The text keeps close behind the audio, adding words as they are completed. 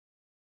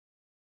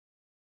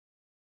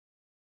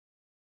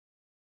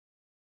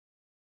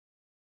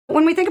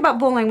When we think about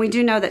bullying, we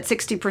do know that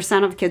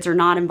 60% of kids are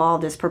not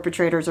involved as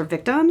perpetrators or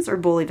victims or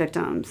bully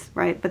victims,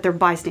 right? But they're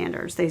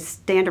bystanders. They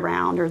stand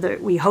around, or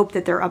we hope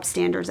that they're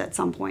upstanders at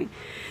some point.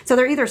 So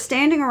they're either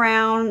standing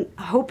around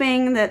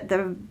hoping that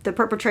the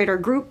perpetrator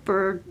group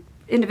or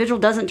individual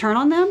doesn't turn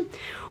on them,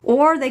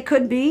 or they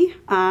could be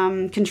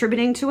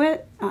contributing to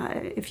it,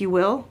 if you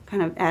will,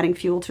 kind of adding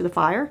fuel to the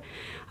fire.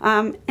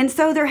 And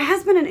so there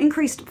has been an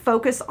increased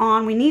focus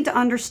on, we need to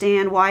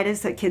understand why it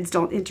is that kids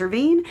don't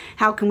intervene.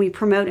 How can we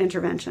promote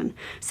intervention?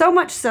 So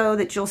much so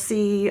that you'll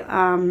see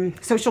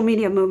social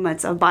media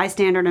movements of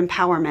bystander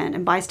empowerment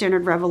and bystander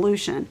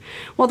revolution.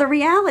 Well, the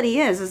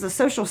reality is the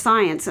social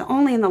science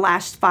only in the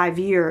last 5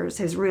 years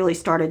has really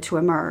started to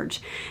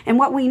emerge. And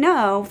what we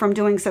know from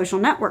doing social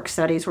network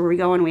studies, where we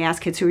go and we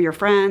ask kids who are your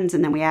friends,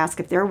 and then we ask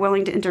if they're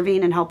willing to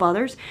intervene and help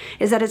others,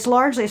 is that it's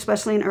largely,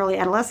 especially in early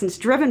adolescence,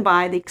 driven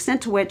by the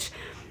extent to which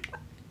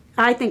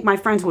I think my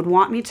friends would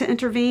want me to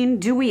intervene.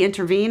 Do we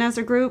intervene as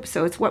a group?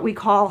 So it's what we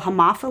call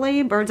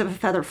homophily, birds of a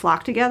feather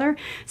flock together.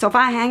 So if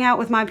I hang out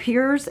with my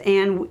peers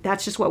and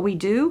that's just what we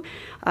do,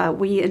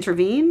 we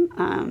intervene,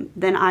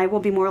 then I will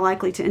be more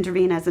likely to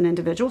intervene as an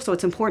individual. So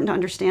it's important to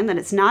understand that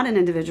it's not an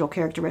individual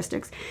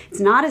characteristics.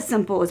 It's not as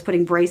simple as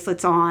putting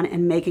bracelets on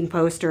and making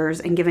posters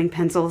and giving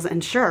pencils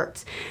and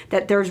shirts.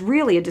 That there's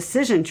really a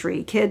decision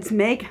tree. Kids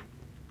make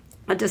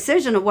a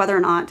decision of whether or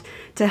not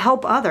to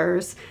help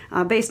others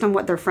based on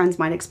what their friends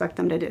might expect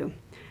them to do.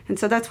 And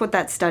so that's what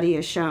that study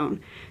has shown.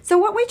 So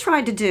what we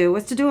tried to do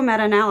was to do a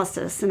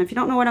meta-analysis. And if you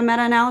don't know what a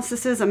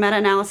meta-analysis is, a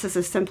meta-analysis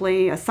is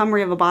simply a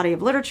summary of a body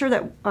of literature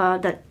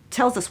that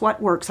tells us what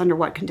works under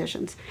what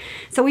conditions.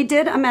 So we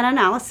did a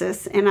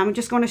meta-analysis, and I'm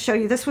just going to show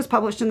you, this was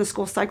published in the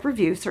School Psych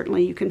Review.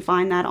 Certainly you can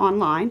find that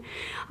online.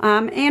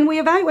 And we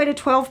evaluated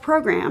 12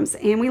 programs,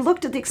 and we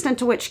looked at the extent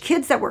to which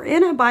kids that were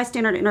in a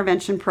bystander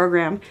intervention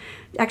program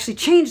actually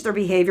changed their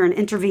behavior and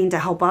intervened to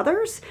help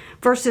others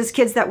versus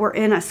kids that were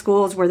in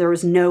schools where there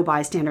was no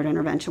bystander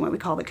intervention, what we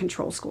call the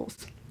control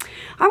schools.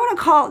 I want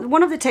to call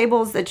one of the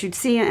tables that you'd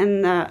see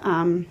in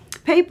the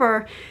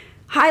paper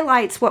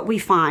highlights what we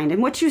find.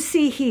 And what you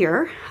see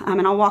here,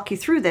 and I'll walk you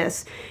through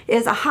this,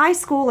 is a high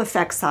school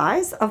effect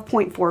size of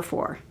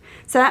 0.44.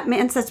 So that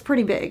means that's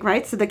pretty big,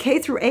 right? So the K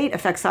through 8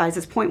 effect size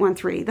is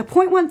 0.13. The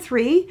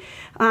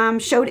 0.13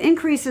 showed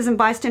increases in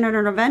bystander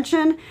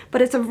intervention,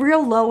 but it's a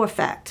real low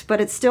effect, but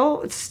it's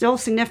still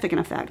significant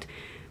effect.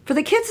 For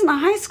the kids in the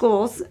high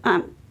schools,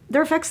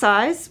 their effect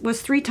size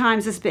was 3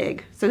 times as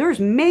big. So there's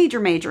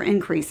major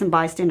increase in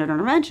bystander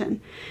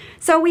intervention.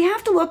 So we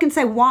have to look and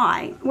say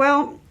why.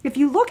 Well, if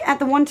you look at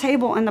the one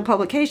table in the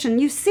publication,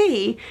 you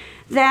see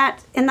that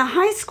in the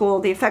high school,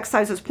 the effect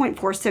size was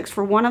 0.46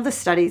 for one of the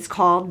studies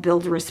called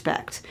Build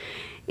Respect.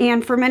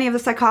 And for many of the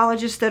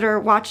psychologists that are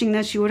watching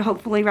this, you would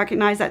hopefully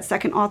recognize that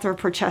second author,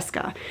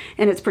 Prochaska,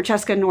 and it's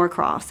Prochaska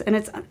Norcross. And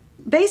it's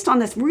based on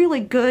this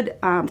really good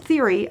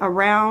theory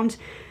around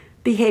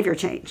behavior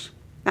change.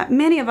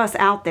 Many of us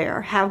out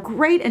there have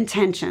great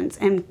intentions,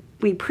 and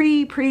we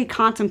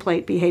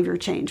pre-contemplate behavior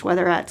change,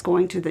 whether that's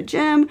going to the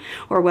gym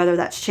or whether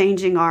that's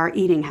changing our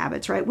eating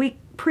habits, right? We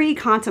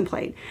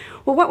pre-contemplate.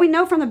 Well, what we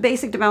know from the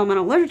basic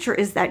developmental literature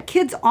is that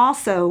kids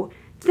also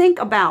think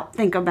about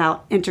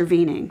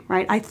intervening,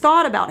 right? I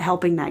thought about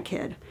helping that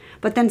kid,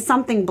 but then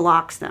something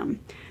blocks them.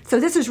 So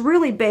this is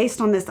really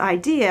based on this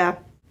idea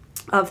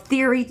of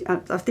theory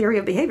of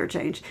behavior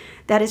change,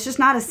 that it's just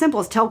not as simple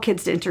as tell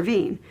kids to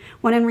intervene,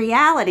 when in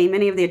reality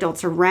many of the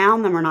adults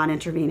around them are not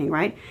intervening,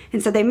 right?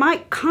 And so they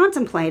might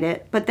contemplate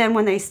it, but then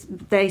when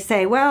they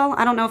say, well,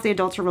 I don't know if the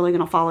adults are really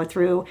going to follow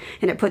through,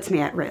 and it puts me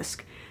at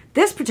risk.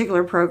 This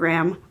particular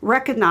program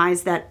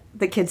recognized that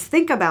the kids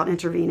think about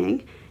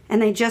intervening,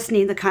 and they just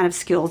need the kind of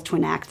skills to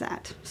enact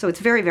that. So it's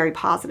very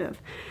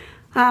positive.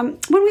 When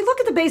we look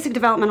at the basic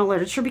developmental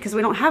literature, because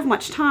we don't have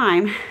much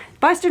time,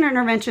 bystander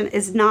intervention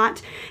is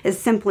not as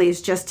simply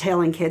as just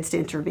telling kids to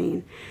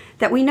intervene.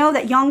 That we know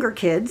that younger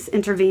kids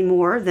intervene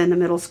more than the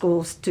middle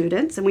school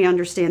students, and we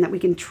understand that we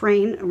can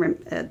train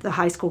the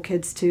high school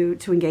kids to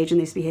engage in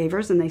these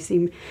behaviors, and they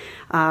seem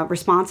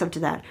responsive to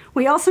that.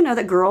 We also know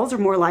that girls are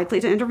more likely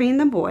to intervene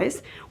than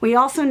boys. We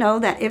also know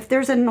that if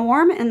there's a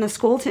norm in the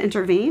school to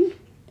intervene,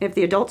 if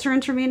the adults are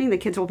intervening, the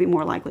kids will be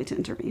more likely to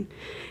intervene.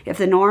 If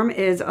the norm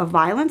is of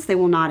violence, they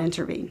will not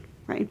intervene,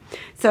 right?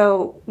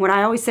 So what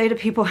I always say to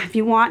people, if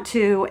you want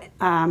to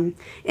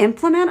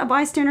implement a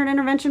bystander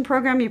intervention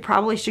program, you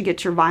probably should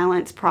get your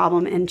violence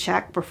problem in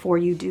check before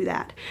you do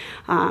that,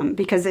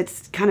 because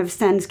it kind of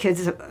sends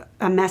kids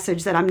a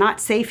message that I'm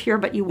not safe here,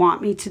 but you want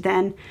me to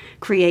then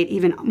create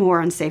even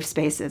more unsafe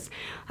spaces.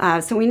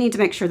 So we need to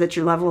make sure that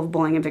your level of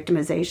bullying and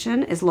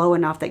victimization is low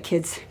enough that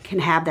kids can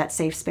have that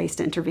safe space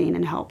to intervene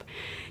and help.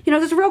 You know,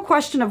 there's a real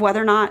question of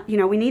whether or not, you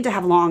know, we need to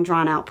have long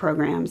drawn-out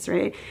programs,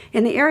 right?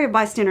 In the area of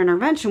bystander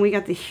intervention, we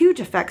got the huge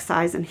effect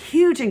size and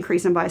huge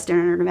increase in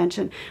bystander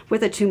intervention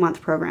with a 2-month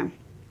program.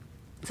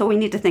 So we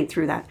need to think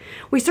through that.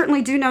 We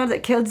certainly do know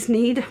that kids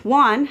need,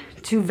 one,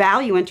 to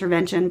value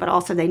intervention, but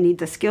also they need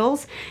the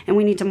skills, and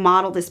we need to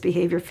model this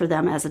behavior for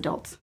them as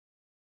adults.